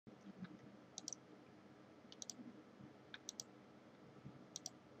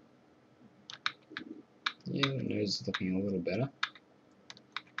Yeah, the nose is looking a little better.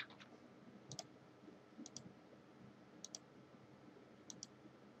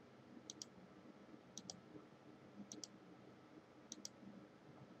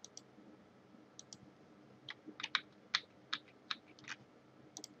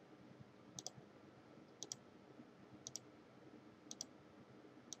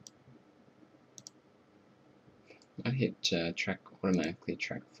 I hit automatically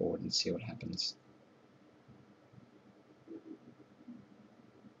track forward and see what happens.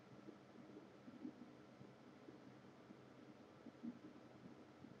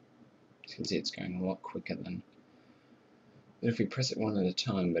 You can see it's going a lot quicker than. But if we press it one at a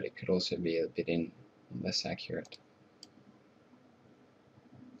time, but it could also be a bit less accurate.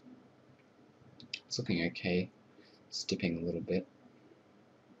 It's looking okay. It's dipping a little bit.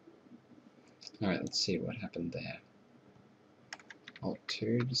 Alright, let's see what happened there. Alt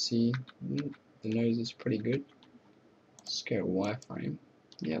 2 to see the nose is pretty good. Let's go wireframe.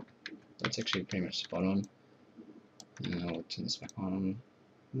 Yep, that's actually pretty much spot on. We'll turn this back on.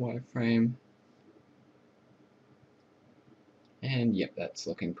 Wireframe. And yep, that's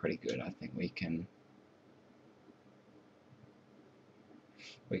looking pretty good. I think we can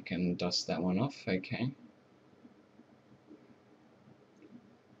dust that one off. Okay.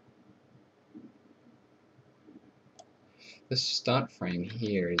 The start frame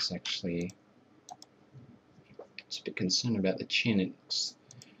here is actually just a bit concerned about the chin. It looks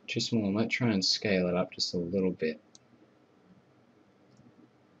too small. I might try and scale it up just a little bit.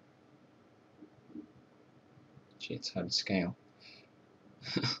 Gee, it's hard to scale.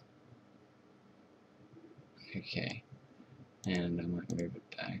 Okay, and I might move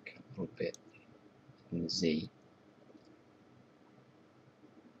it back a little bit in the Z.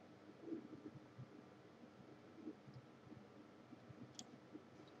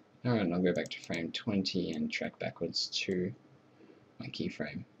 Alright, and I'll go back to frame 20 and track backwards to my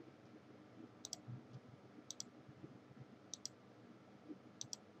keyframe.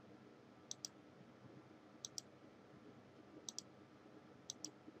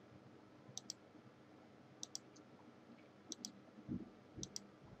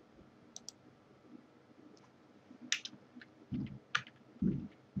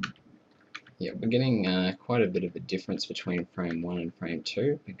 Yeah, we're getting quite a bit of a difference between frame 1 and frame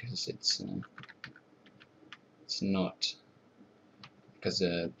 2 because it's not, because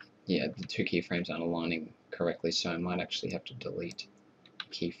yeah, the two keyframes aren't aligning correctly, so I might actually have to delete the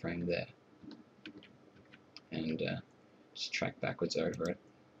keyframe there and just track backwards over it.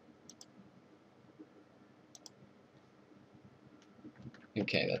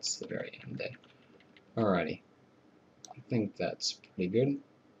 Okay, that's the very end there. Alrighty, I think that's pretty good.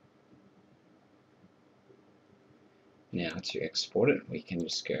 Now to export it, we can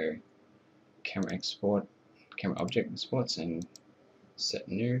just go camera export, camera object exports, and set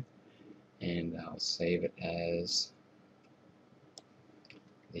new, and I'll save it as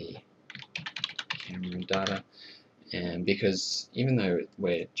the camera data. And because even though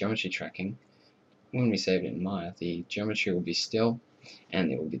we're geometry tracking, when we save it in Maya, the geometry will be still,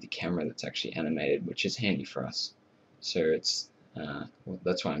 and it will be the camera that's actually animated, which is handy for us. So it's well,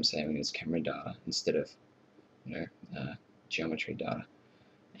 that's why I'm saving it as camera data instead of geometry data.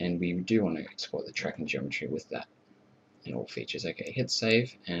 And we do want to export the tracking geometry with that and all features. Okay, hit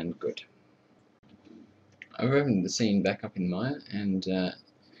save and good. I've opened the scene back up in Maya, and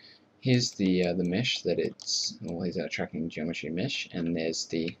here's the mesh that it's. Well, here's our tracking geometry mesh, and there's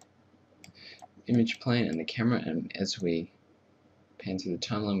the image plane and the camera. And as we pan through the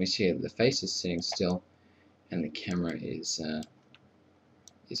timeline, we see that the face is sitting still, and the camera is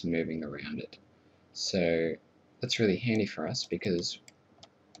moving around it. So that's really handy for us because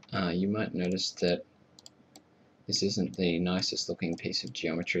you might notice that this isn't the nicest looking piece of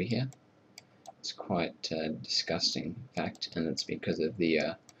geometry here. It's quite disgusting, in fact, and it's because of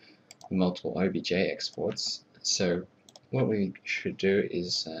the multiple OBJ exports. So what we should do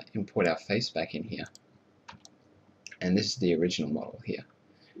is import our face back in here. And this is the original model here.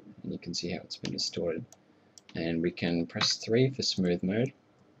 And you can see how it's been distorted. And we can press 3 for smooth mode.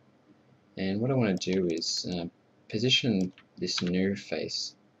 And what I want to do is position this new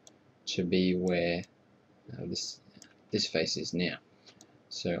face to be where this face is now.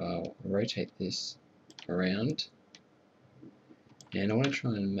 So I'll rotate this around, and I want to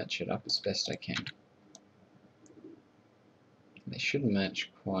try and match it up as best I can. They should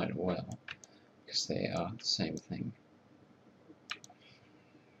match quite well because they are the same thing.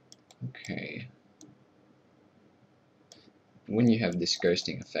 Okay. When you have this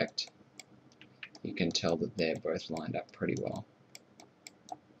ghosting effect, you can tell that they're both lined up pretty well.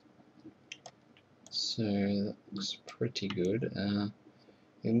 So that looks pretty good.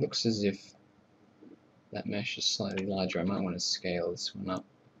 It looks as if that mesh is slightly larger. I might want to scale this one up,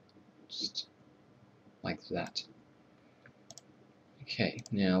 just like that. Okay,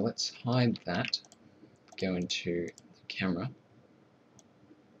 now let's hide that. Go into the camera.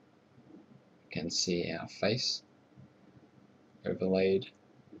 You can see our face overlaid,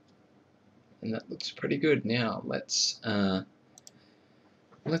 and that looks pretty good. Now let's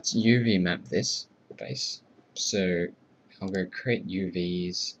UV map this face. So I'll go create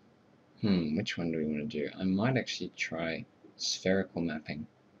UVs. Which one do we want to do? I might actually try spherical mapping.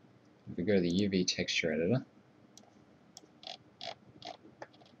 If we go to the UV texture editor.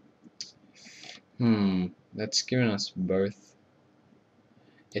 That's given us both.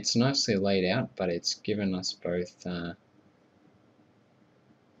 It's nicely laid out, but it's given us both. As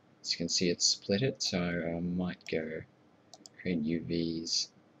you can see, it's split it. So I might go create UVs.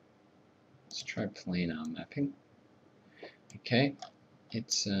 Let's try planar mapping. Okay,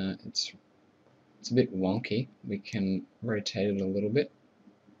 it's a bit wonky. We can rotate it a little bit,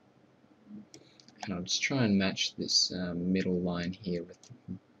 and I'll just try and match this middle line here with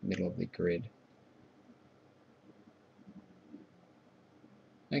the middle of the grid.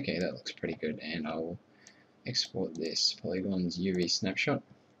 Okay, that looks pretty good, and I'll export this polygons UV snapshot,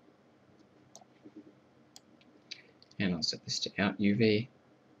 and I'll set this to out UV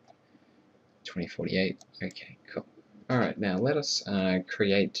 2048. Okay, cool. Alright, now let us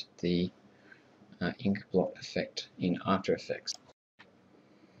create the inkblot effect in After Effects.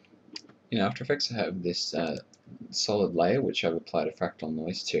 In After Effects I have this solid layer which I've applied a fractal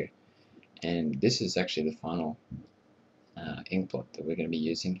noise to, and this is actually the final inkblot that we're going to be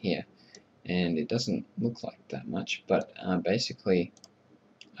using here. And it doesn't look like that much, but basically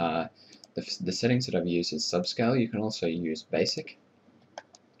the settings that I've used is subscale. You can also use basic,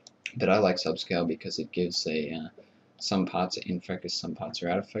 but I like subscale because it gives some parts are in focus, some parts are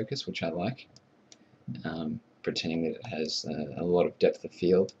out of focus, which I like, pretending that it has a lot of depth of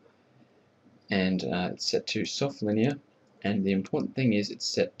field. And it's set to soft linear, and the important thing is it's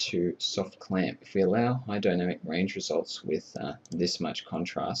set to soft clamp. If we allow high dynamic range results with this much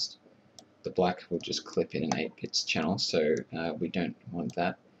contrast, the black will just clip in an 8 bits channel, so we don't want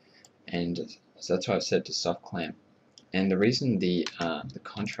that. And so that's why I've set it to soft clamp. And the reason the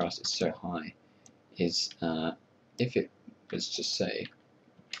contrast is so high is if it was just say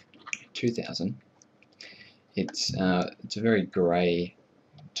 2000, it's a very grey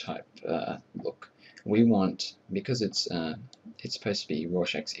type look. We want, because it's supposed to be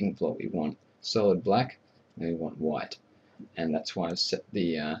Rorschach's inkblot, we want solid black and we want white, and that's why I've set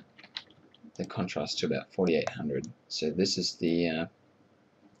the contrast to about 4800. So this is the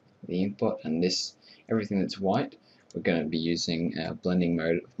inkblot, and this, everything that's white, we're going to be using blending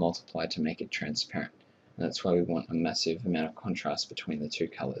mode of multiply to make it transparent. And that's why we want a massive amount of contrast between the two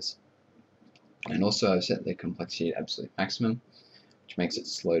colors. And also I've set the complexity to absolute maximum, which makes it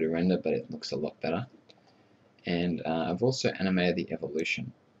slow to render, but it looks a lot better. And I've also animated the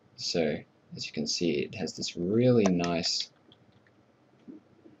evolution. So as you can see, it has this really nice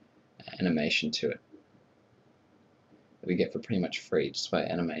animation to it that we get for pretty much free just by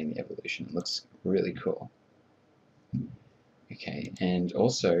animating the evolution. It looks really cool. Okay, and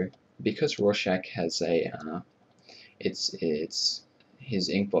also because Rorschach has a his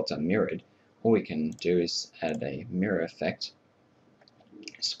inkblots are mirrored, all we can do is add a mirror effect,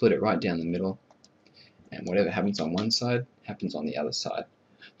 split it right down the middle, and whatever happens on one side happens on the other side.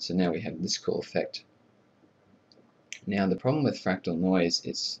 So now we have this cool effect. Now the problem with fractal noise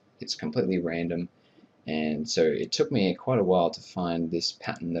is it's completely random, and so it took me quite a while to find this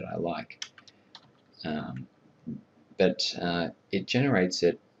pattern that I like. But it generates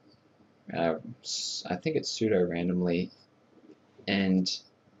it, I think it's pseudo-randomly, and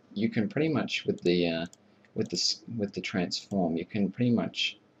you can pretty much with the transform, you can pretty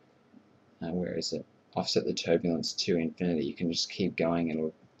much where is it? Offset the turbulence to infinity. You can just keep going, and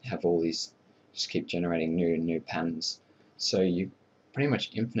it'll have all these, just keep generating new patterns. So you pretty much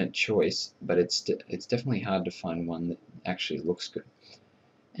infinite choice, but it's definitely hard to find one that actually looks good.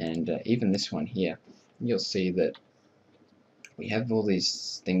 And even this one here, you'll see that we have all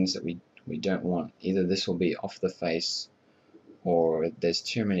these things that we don't want. Either this will be off the face, or there's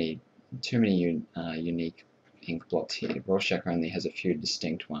too many unique ink blots here. Rorschach only has a few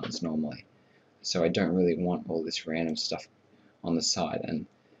distinct ones normally, so I don't really want all this random stuff on the side. And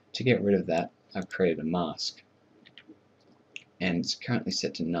to get rid of that, I've created a mask, and it's currently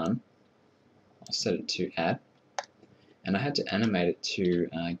set to none. I'll set it to add, and I had to animate it to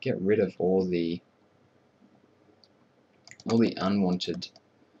get rid of all the unwanted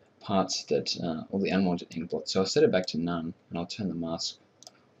parts that, all the unwanted inkblot. So I'll set it back to none, and I'll turn the mask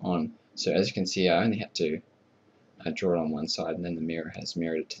on. So as you can see, I only have to draw it on one side, and then the mirror has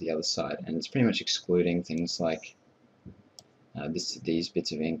mirrored it to the other side, and it's pretty much excluding things like these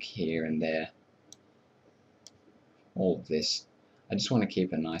bits of ink here and there, all of this. I just want to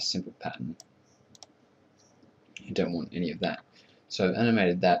keep a nice simple pattern. I don't want any of that. So I've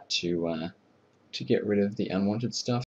animated that to get rid of the unwanted stuff.